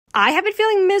I have been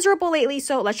feeling miserable lately,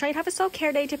 so let's try to have a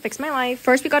self-care day to fix my life.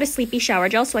 First, we got a sleepy shower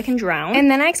gel so I can drown.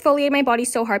 And then I exfoliate my body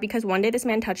so hard because one day this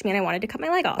man touched me and I wanted to cut my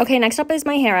leg off. Okay, next up is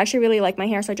my hair. I actually really like my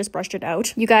hair, so I just brushed it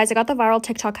out. You guys, I got the viral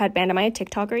TikTok headband. Am I a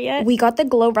TikToker yet? We got the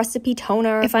Glow Recipe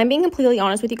Toner. If I'm being completely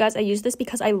honest with you guys, I use this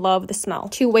because I love the smell.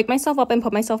 To wake myself up and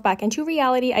put myself back into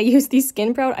reality, I use the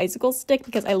Skin Proud Icicle Stick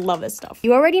because I love this stuff.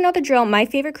 You already know the drill. My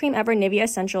favorite cream ever, Nivea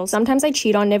Essentials. Sometimes I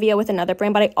cheat on Nivea with another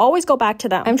brand, but I always go back to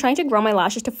them. I'm trying to grow my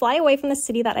lashes to fly away from the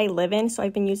city that I live in, so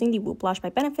I've been using the Whoop Lash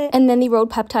by Benefit and then the Rhode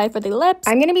Peptide for the lips.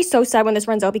 I'm gonna be so sad when this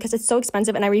runs out because it's so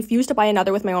expensive and I refuse to buy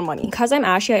another with my own money. Because I'm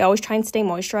ashy, I always try and stay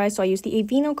moisturized, so I use the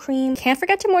Aveeno cream. Can't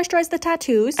forget to moisturize the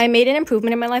tattoos. I made an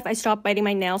improvement in my life. I stopped biting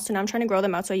my nails, so now I'm trying to grow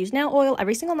them out, so I use nail oil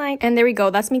every single night. And there we go.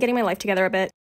 That's me getting my life together a bit.